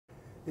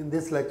In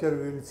this lecture,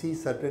 we will see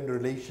certain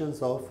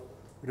relations of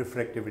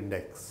refractive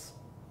index.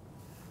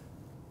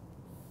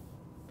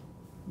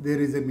 There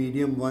is a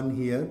medium 1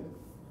 here,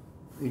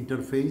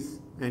 interface,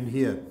 and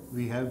here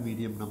we have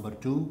medium number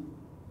 2,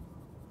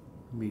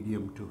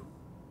 medium 2.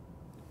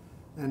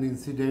 An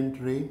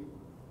incident ray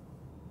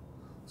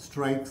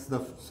strikes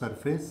the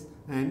surface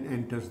and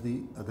enters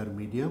the other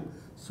medium.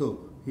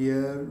 So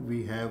here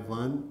we have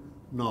one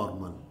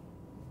normal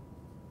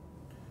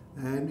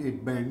and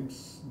it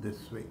bends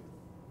this way.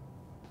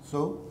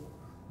 So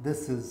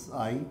this is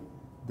I,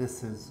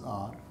 this is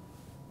R.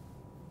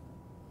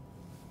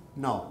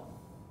 Now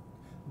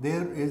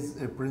there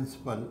is a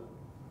principle.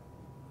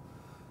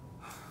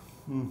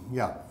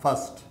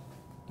 First,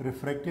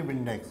 refractive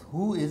index.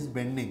 Who is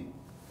bending?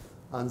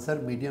 Answer: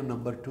 medium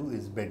number 2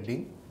 is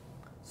bending.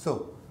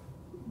 So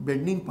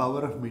bending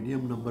power of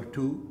medium number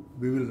 2,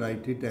 we will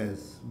write it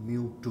as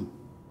mu2.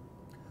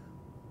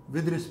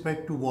 With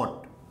respect to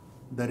what?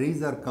 The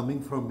rays are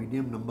coming from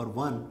medium number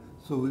 1,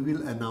 so we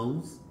will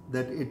announce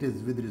that it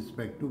is with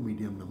respect to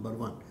medium number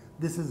 1.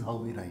 This is how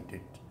we write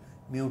it,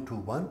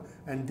 mu21,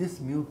 and this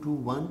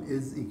mu21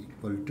 is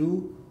equal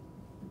to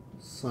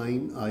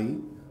sine I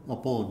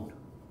upon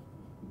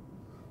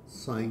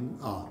sine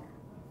R.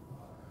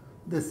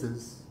 This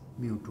is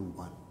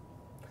mu21.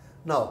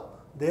 Now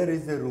there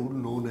is a rule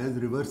known as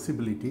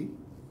reversibility.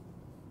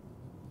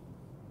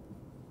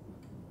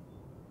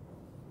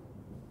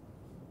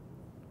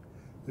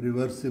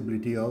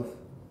 Reversibility of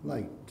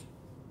light.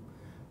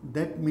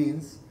 That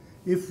means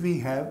if we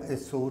have a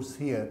source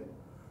here,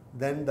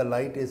 then the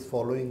light is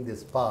following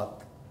this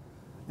path,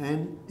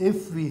 and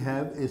if we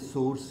have a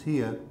source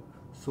here,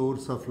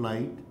 source of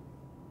light,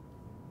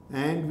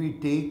 and we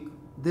take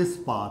this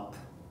path,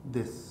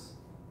 this,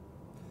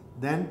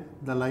 then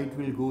the light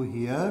will go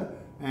here,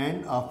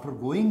 and after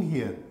going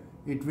here,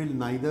 it will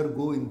neither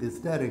go in this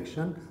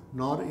direction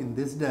nor in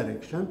this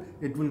direction,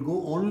 it will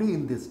go only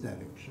in this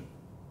direction.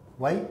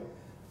 Why?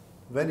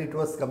 When it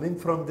was coming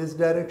from this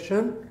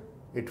direction,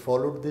 it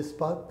followed this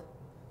path.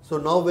 So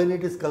now when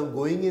it is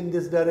going in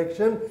this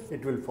direction,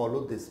 it will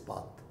follow this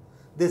path.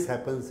 This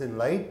happens in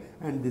light,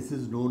 and this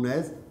is known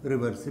as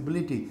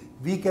reversibility.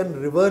 We can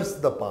reverse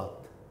the path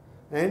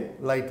and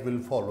light will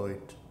follow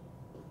it.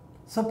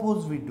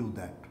 Suppose we do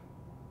that.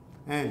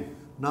 And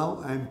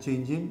now I am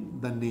changing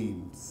the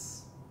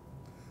names.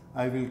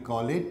 I will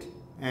call it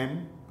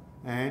M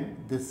and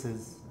this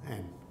is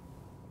N.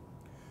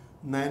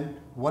 Then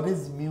what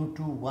is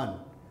mu21?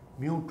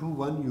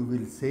 Mu21, you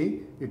will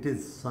say it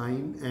is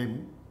sine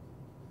M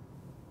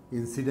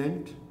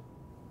incident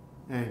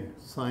and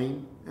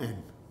sine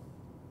N.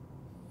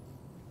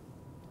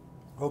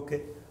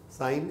 Okay,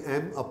 sine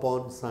M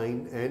upon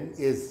sine N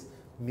is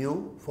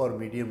mu for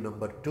medium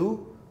number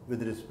 2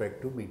 with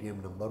respect to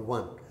medium number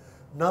 1.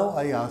 Now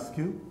I ask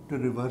you to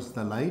reverse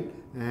the light,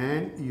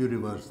 and you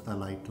reverse the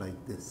light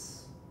like this.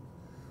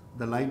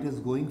 The light is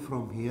going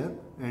from here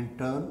and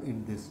turn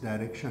in this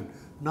direction.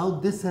 Now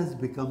this has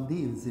become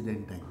the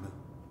incident angle,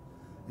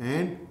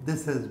 and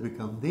this has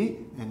become the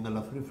angle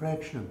of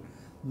refraction.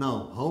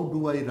 Now how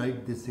do I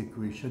write this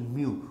equation?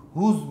 Mu.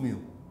 Whose mu?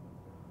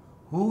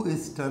 Who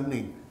is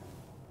turning?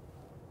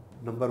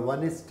 Number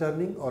 1 is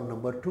turning or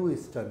number 2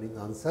 is turning?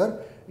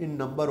 Answer: in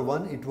number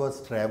 1 it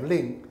was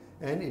traveling,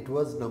 and it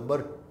was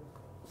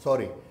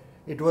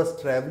it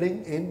was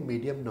traveling in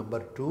medium number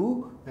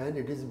 2, and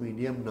it is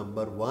medium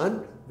number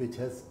 1 which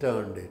has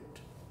turned it.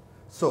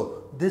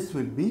 So this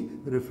will be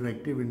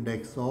refractive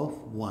index of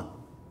 1,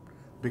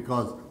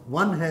 because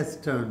 1 has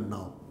turned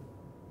now.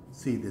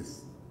 See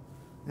this,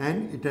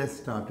 and it has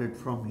started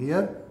from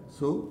here.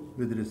 So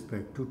with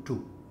respect to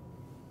 2,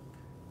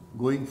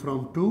 going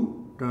from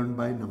 2 turned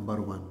by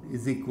number 1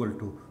 is equal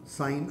to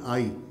sine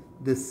I.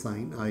 This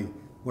sine I,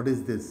 what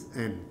is this?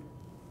 N.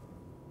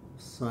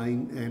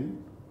 Sine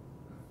N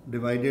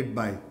divided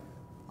by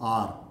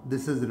R.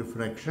 This is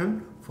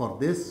refraction for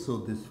this, so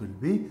this will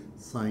be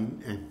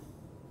sine N.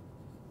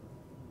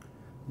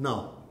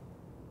 Now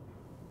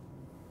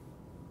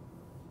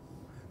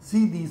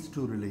see these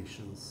two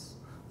relations,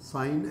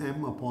 sine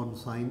M upon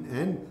sine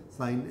N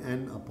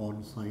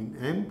upon sine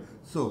M.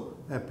 So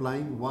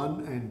applying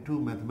 1 and 2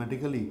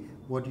 mathematically,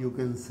 what you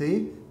can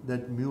say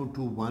that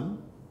mu21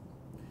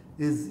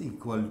 is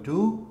equal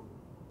to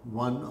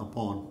 1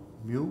 upon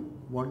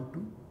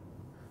mu12.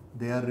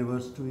 They are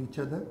reversed to each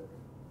other.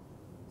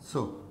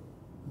 So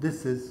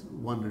this is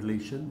one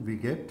relation we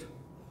get,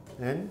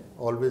 and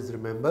always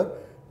remember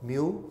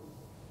mu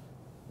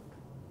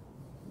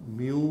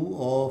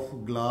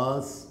of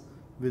glass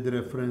with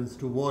reference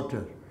to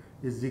water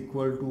is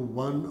equal to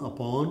 1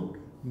 upon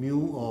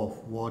mu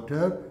of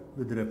water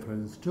with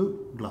reference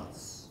to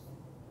glass.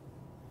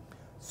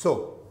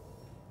 So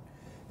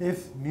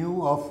if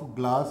mu of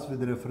glass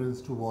with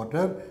reference to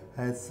water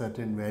has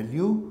certain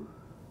value,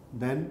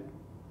 then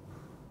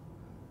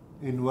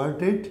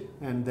invert it,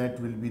 and that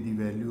will be the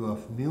value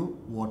of mu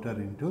water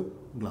into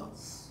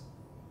glass.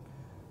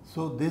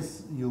 So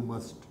this you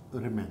must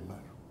remember.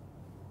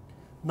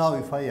 Now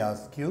if I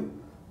ask you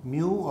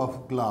mu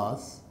of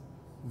glass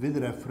with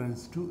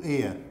reference to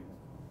air,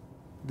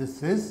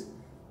 This is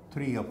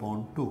 3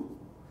 upon 2.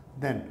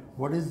 Then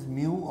what is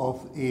mu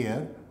of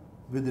air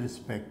with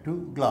respect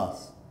to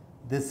glass?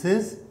 This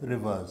is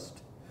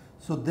reversed.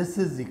 So this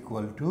is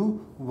equal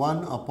to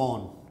 1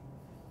 upon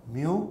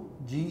mu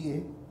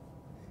Ga,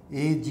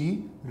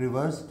 Ag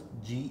reversed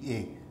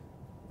Ga,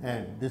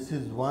 and this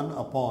is 1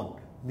 upon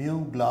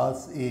mu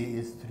glass A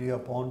is 3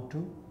 upon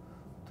 2,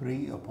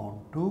 3 upon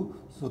 2,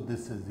 so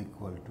this is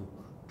equal to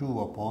 2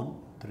 upon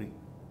 3.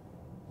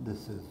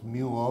 This is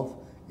mu of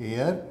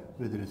air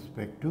with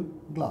respect to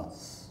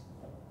glass.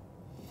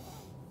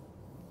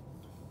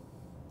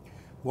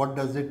 What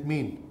does it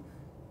mean?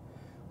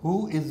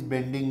 Who is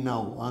bending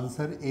now?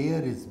 Answer,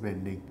 air is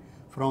bending.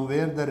 From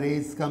where the ray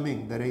is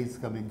coming? The ray is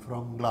coming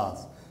from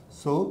glass.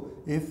 So,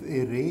 if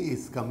a ray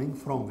is coming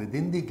from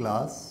within the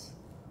glass,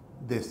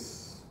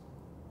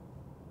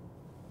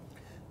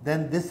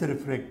 then this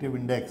refractive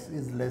index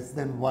is less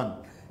than 1.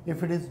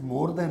 If it is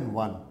more than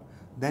 1,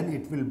 then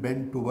it will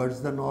bend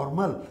towards the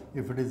normal.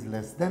 If it is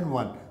less than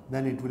 1,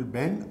 then it will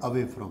bend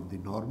away from the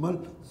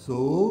normal.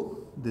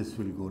 So, this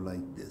will go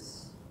like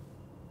this.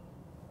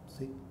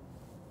 See?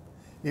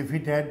 If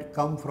it had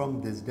come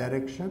from this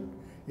direction,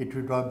 it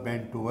would have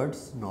bent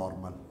towards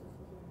normal.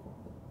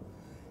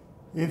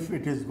 If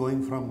it is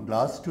going from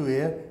glass to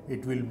air,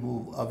 it will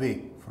move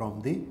away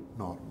from the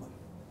normal.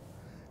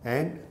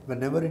 And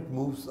whenever it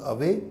moves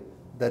away,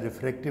 the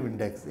refractive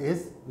index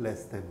is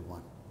less than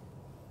 1.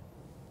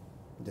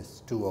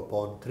 This 2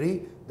 upon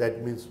 3,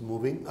 that means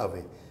moving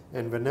away.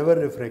 And whenever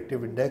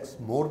refractive index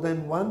more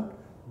than 1,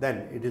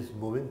 then it is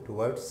moving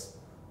towards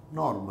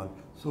normal.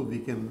 So we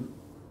can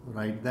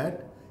write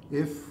that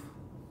if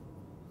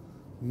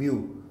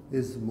mu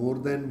is more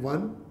than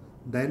 1,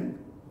 then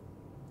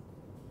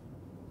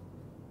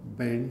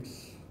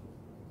bends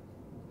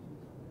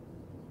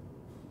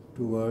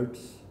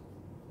towards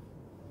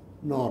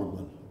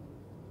normal.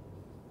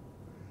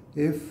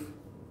 If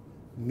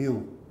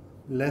mu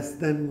less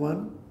than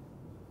 1,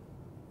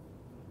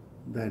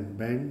 then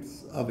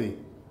bends away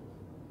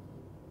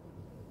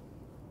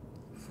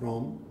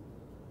from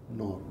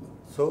normal.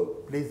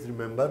 So please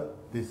remember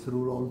this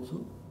rule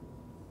also.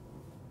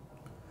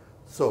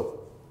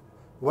 So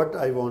what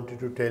I wanted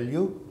to tell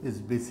you is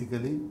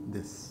basically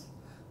this,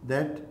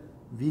 that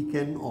we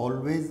can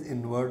always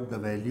invert the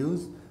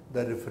values.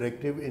 The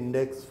refractive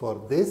index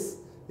for this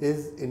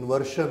is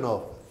inversion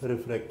of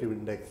refractive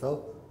index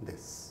of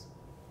this.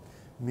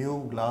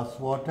 Mu glass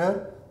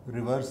water,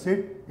 reverse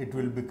it, it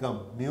will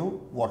become mu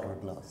water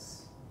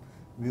glass.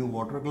 Mu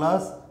water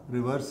glass,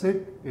 reverse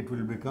it, it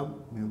will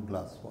become mu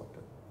glass water.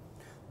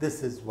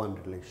 This is one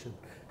relation.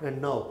 And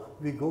now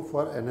we go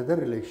for another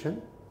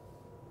relation.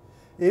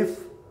 If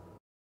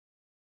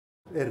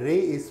a ray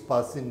is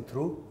passing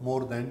through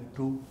more than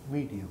 2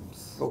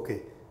 mediums.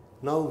 Okay,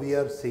 now we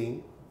are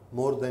seeing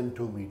more than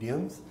 2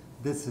 mediums.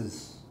 This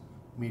is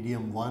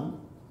medium 1,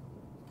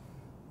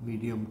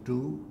 medium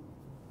 2,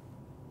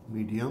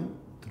 medium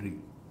 3.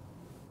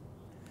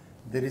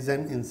 There is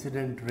an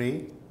incident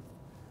ray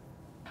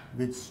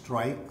which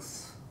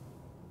strikes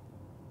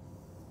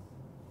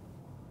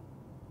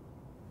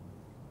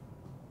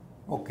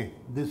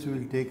this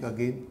will take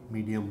again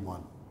medium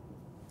 1,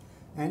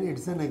 and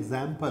it's an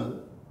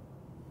example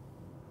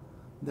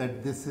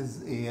that this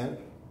is air,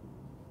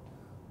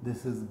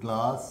 this is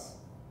glass,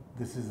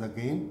 this is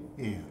again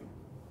air.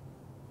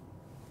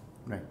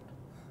 Right.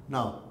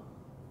 Now,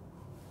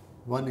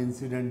 one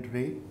incident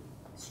ray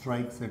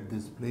strikes at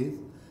this place,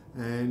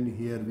 and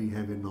here we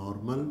have a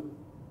normal.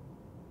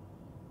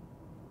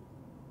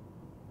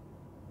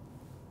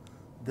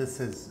 This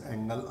is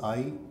angle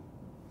I,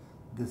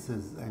 this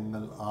is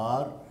angle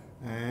R,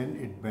 and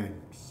it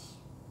bends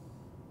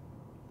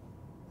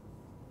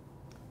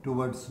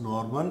towards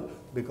normal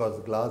because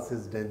glass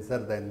is denser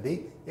than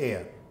the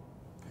air.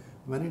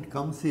 When it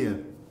comes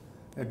here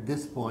at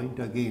this point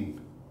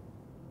again,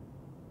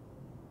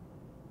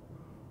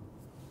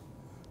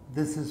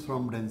 this is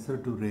from denser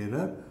to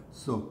rarer,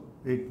 so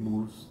it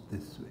moves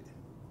this way.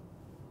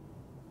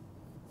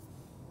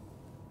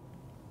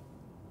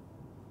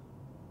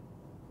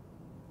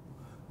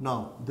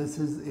 Now this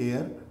is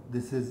air,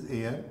 this is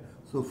air,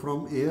 so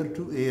from air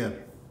to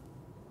air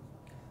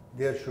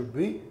there should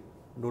be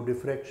no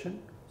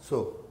diffraction.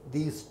 So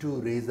these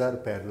two rays are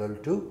parallel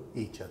to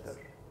each other.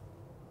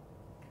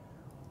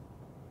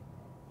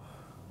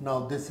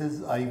 Now this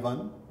is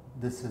I1,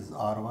 this is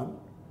R1,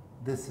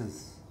 this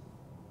is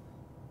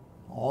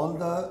all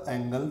the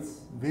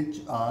angles which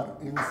are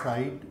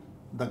inside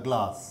the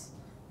glass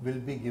will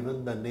be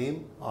given the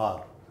name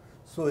R.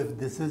 So if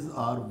this is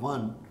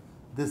R1,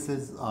 this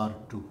is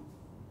R2,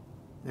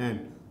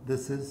 and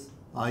this is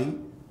I,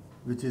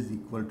 which is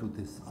equal to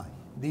this I.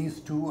 These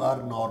two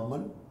are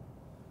normal,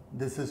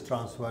 this is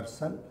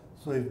transversal,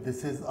 so if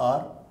this is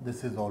R,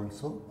 this is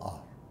also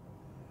R.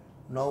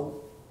 Now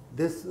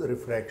this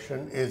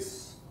refraction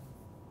is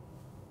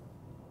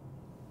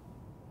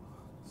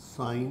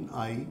sin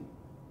I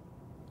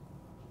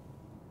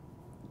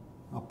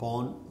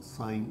upon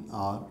sin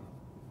R.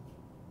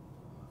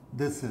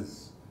 This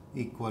is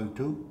equal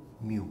to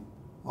mu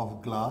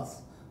of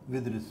glass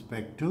with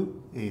respect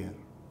to air.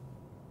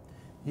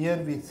 Here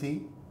we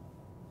see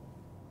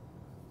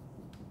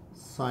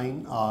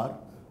sine R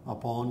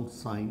upon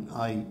sine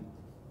I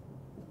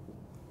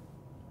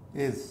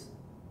is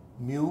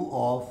mu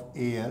of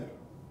air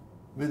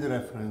with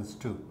reference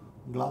to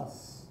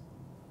glass.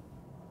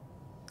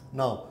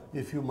 Now,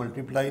 if you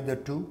multiply the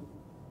two,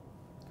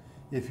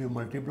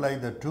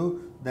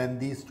 then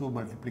these two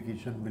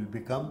multiplication will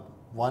become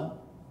 1,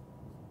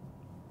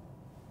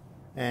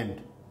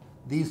 and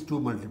these two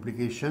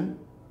multiplication,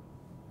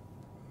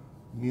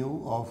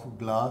 mu of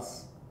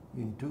glass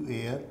into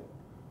air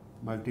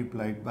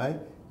multiplied by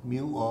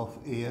mu of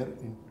air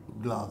into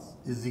glass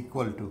is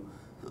equal to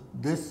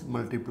this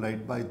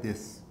multiplied by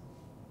this,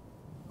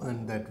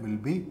 and that will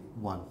be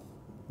 1.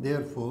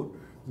 Therefore,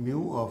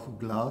 mu of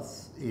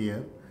glass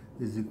air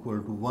is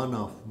equal to 1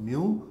 of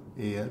mu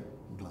air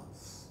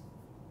glass.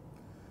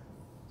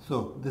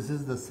 So, this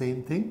is the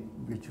same thing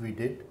which we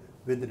did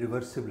with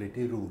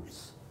reversibility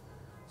rules.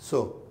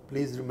 So,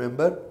 please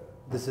remember,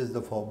 this is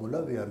the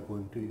formula we are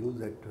going to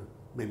use at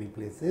many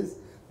places,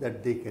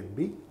 that they can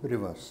be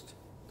reversed.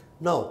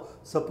 Now,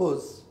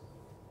 suppose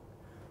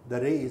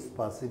the ray is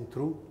passing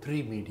through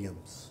 3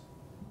 mediums.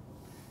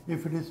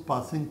 If it is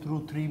passing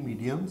through 3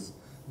 mediums,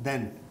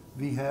 then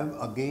we have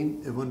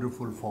again a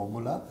wonderful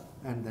formula,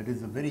 and that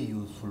is a very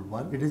useful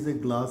one. It is a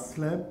glass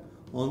slab.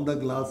 On the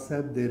glass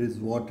slab there is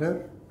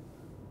water,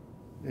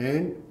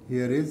 and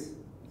here is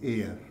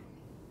air.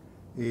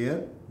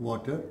 Air,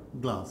 water,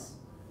 glass.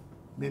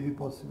 May be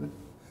possible.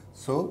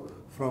 So,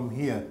 from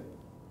here,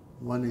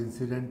 one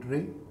incident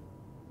ray.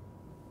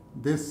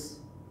 This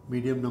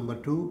medium number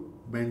 2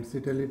 bends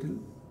it a little.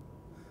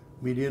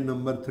 Medium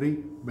number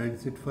 3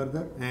 bends it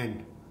further,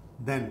 and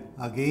then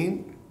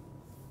again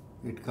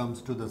it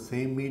comes to the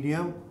same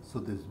medium, so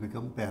this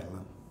becomes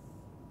parallel.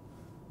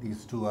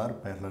 These two are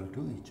parallel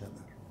to each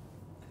other.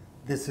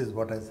 This is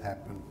what has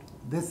happened.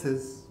 This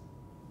is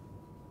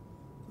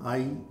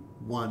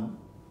I1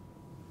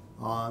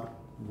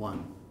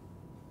 R1.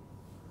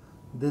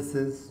 This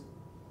is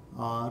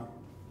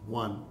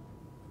R1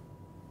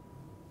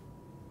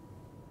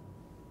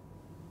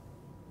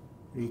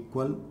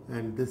 equal,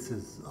 and this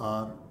is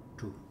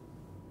R2.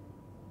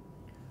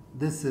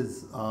 This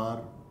is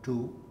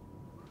R2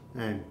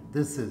 and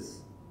this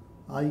is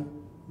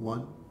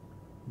I1,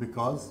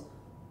 because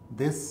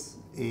this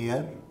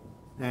air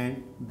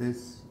and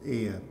this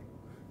air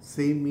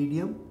same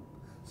medium,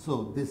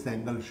 so this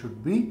angle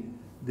should be,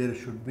 there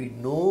should be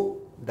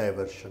no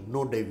diversion,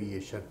 no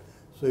deviation.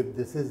 So if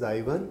this is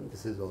I1,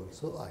 this is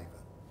also I1.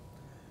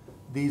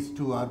 These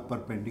two are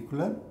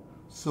perpendicular,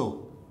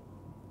 so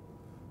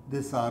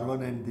this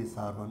R1 and this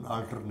R1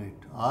 alternate,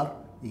 are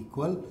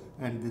equal,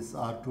 and this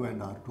R2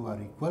 and R2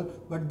 are equal,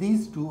 but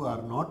these two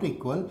are not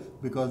equal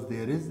because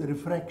there is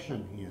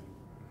refraction here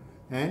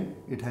and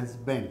it has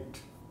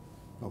bent.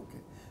 Okay.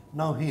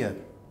 Now here,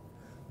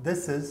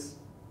 this is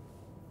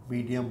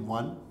medium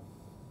 1,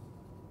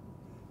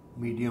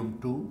 medium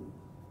 2,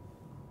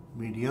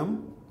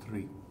 medium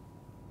 3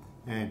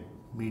 and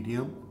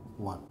medium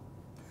 1.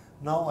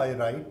 Now I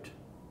write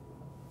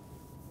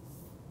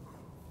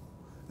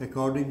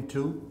according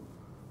to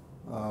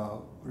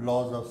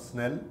laws of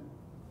Snell,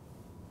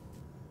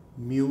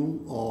 mu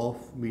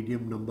of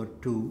medium number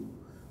 2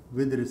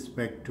 with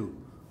respect to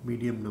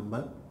medium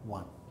number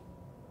 1.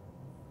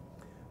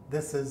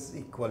 This is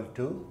equal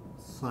to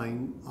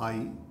sine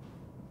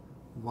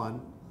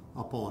I1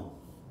 upon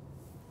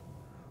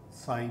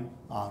sine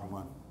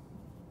R1.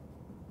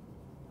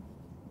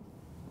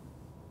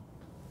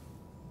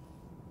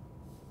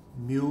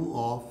 Mu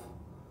of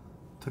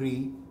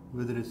 3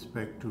 with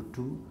respect to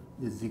 2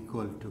 is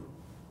equal to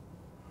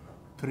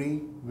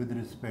 3 with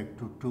respect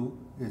to 2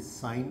 is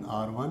sine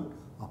R1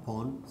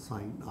 upon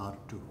sine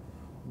R2.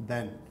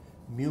 Then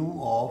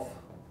mu of,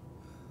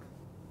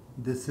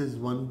 this is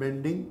one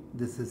bending,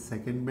 this is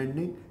second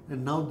bending,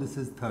 and now this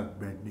is third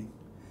bending.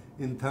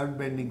 In third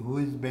bending, who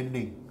is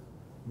bending?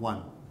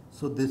 1.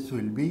 So this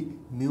will be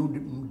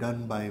mu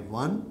done by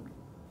 1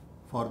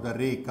 for the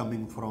ray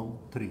coming from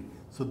 3.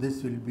 So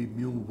this will be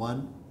mu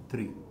 1,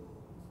 3.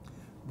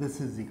 This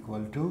is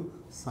equal to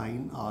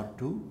sine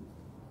R2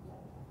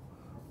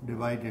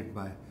 divided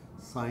by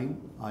sine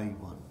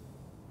I1.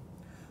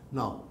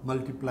 Now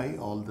multiply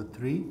all the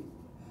three.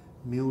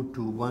 Mu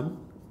 2, 1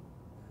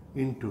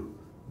 into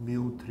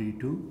mu 3,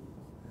 2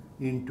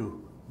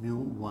 into mu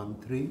 1,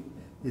 3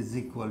 is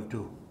equal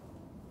to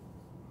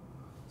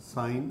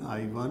sine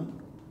I1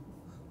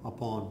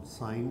 upon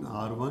sine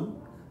R1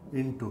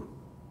 into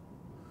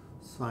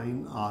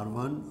sine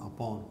R1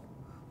 upon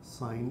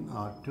sine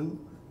R2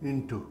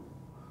 into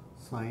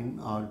sine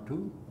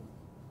R2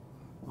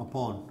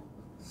 upon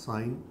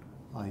sine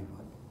I1.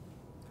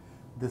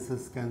 This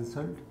is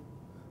cancelled,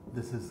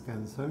 this is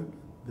cancelled,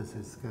 this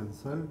is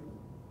cancelled.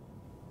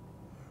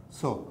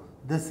 So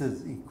this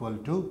is equal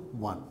to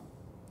 1.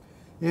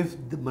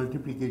 If the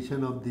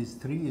multiplication of these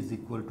three is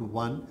equal to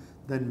 1,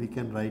 then we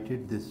can write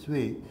it this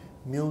way: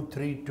 mu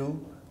 3,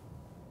 2,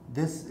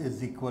 this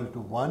is equal to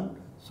 1.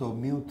 So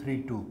mu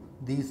 3, 2,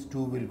 these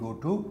two will go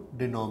to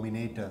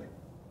denominator.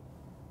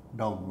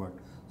 downward.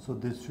 So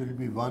this will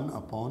be 1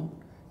 upon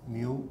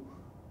mu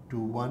 2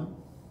 1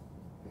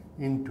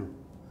 into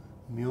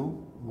mu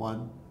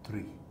 1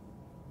 3,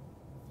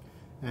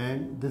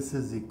 and this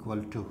is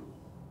equal to,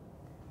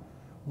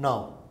 now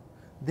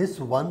this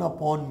 1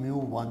 upon mu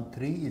 1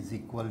 3 is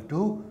equal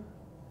to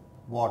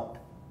what?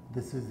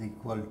 This is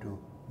equal to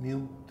mu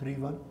 3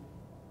 1.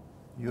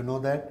 You know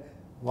that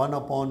 1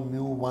 upon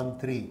mu 1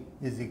 3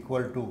 is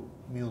equal to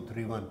mu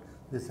 3 1.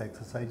 This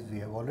exercise we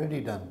have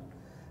already done,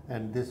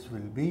 and this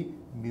will be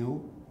mu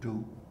 2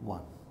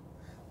 1.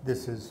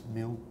 This is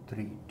mu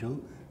 3 2,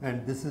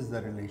 and this is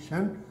the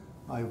relation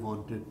I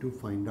wanted to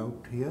find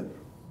out here,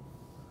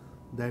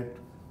 that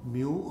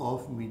mu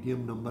of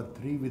medium number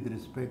 3 with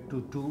respect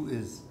to 2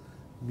 is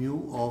mu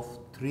of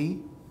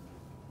 3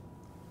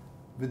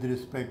 with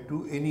respect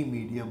to any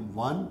medium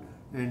 1,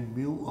 and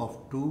mu of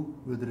 2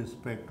 with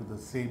respect to the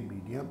same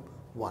medium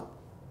 1.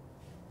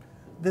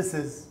 This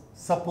is,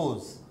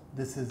 suppose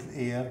this is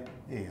air.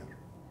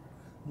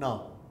 Now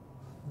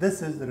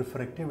this is the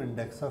refractive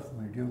index of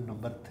medium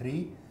number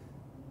 3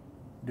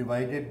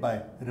 divided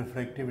by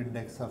refractive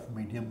index of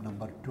medium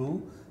number 2.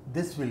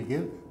 This will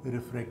give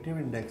refractive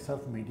index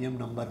of medium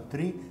number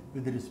 3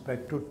 with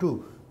respect to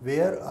 2,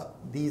 where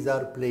these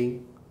are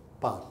playing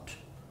part.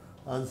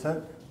 Answer: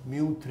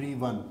 mu 3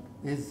 1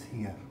 is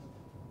here,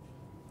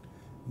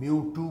 mu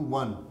 2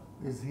 1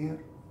 is here,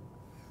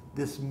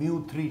 this mu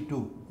 3 2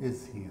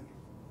 is here.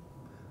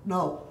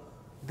 Now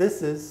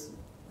this is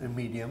a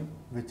medium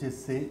which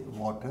is, say,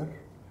 water,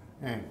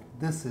 and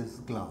this is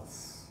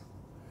glass.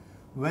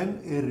 When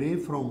a ray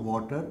from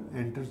water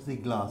enters the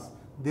glass,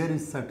 there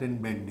is certain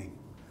bending.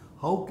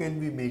 How can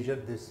we measure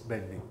this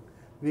bending?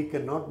 We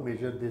cannot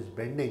measure this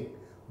bending,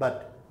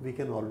 but we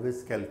can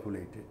always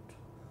calculate it.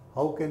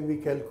 How can we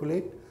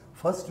calculate?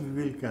 First we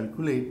will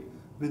calculate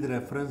with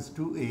reference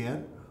to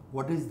air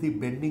what is the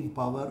bending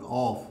power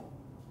of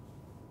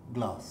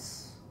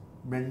glass.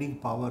 Bending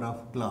power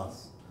of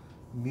glass,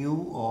 mu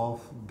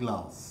of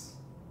glass.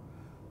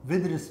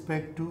 With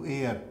respect to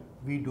air,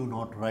 we do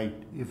not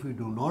write. If we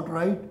do not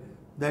write,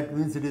 that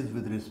means it is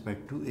with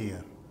respect to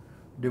air,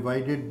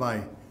 divided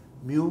by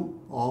mu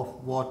of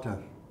water.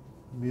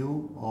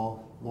 Mu of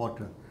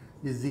water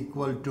is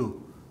equal to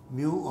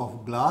mu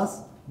of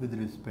glass with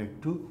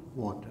respect to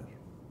water.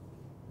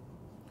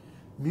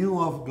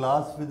 Mu of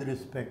glass with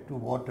respect to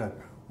water.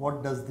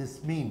 What does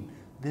this mean?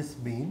 This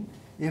means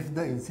if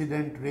the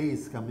incident ray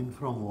is coming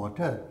from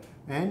water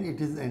and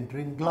it is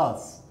entering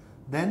glass,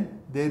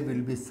 then there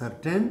will be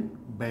certain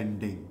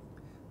bending,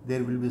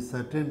 there will be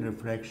certain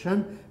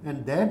refraction,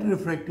 and that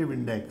refractive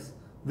index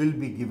will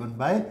be given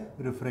by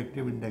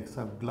refractive index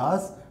of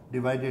glass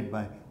divided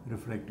by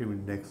refractive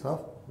index of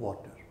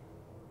water.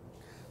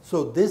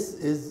 So this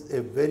is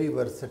a very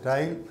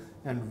versatile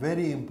and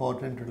very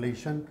important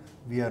relation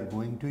we are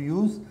going to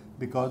use,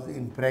 because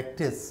in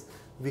practice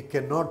we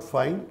cannot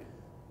find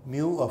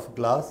mu of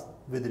glass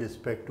with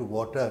respect to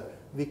water.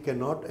 We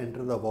cannot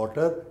enter the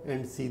water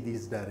and see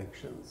these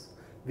directions.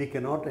 We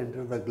cannot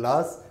enter the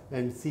glass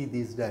and see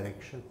these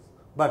directions.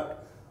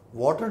 But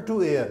water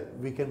to air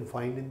we can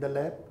find in the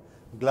lab,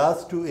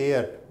 glass to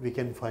air we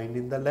can find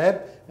in the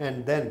lab,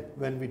 and then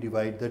when we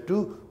divide the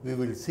two, we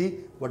will see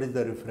what is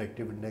the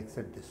refractive index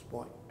at this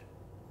point.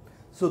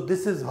 So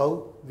this is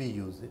how we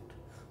use it.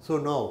 So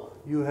now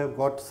you have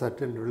got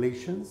certain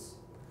relations.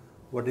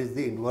 What is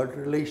the invert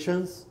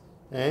relations,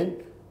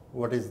 and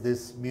what is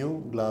this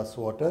mu glass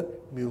water,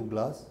 mu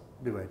glass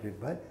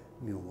divided by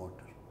mu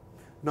water.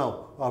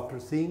 Now after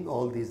seeing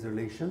all these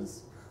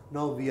relations,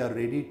 now we are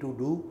ready to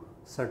do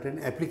certain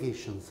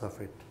applications of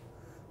it.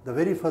 The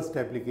very first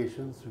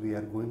applications we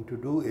are going to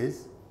do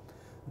is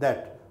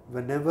that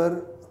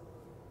whenever,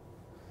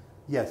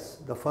 yes,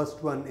 the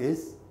first one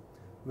is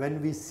when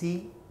we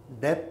see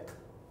depth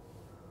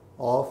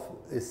of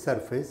a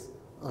surface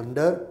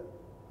under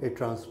a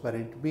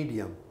transparent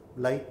medium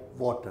like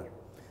water.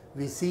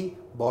 We see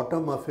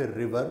bottom of a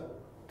river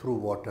through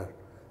water.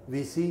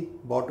 We see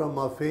bottom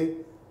of a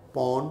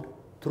pond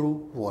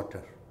through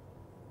water,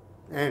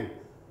 and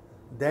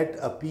that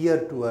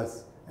appear to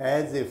us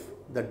as if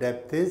the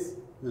depth is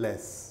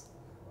less.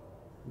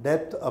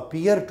 Depth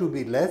appear to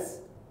be less,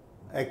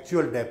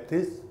 actual depth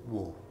is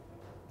more.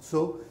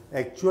 So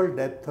actual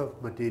depth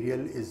of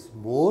material is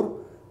more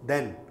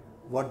than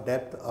what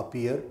depth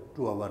appear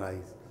to our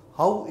eyes.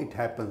 How it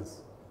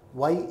happens,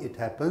 why it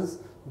happens,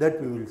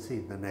 that we will see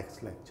in the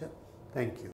next lecture. Thank you.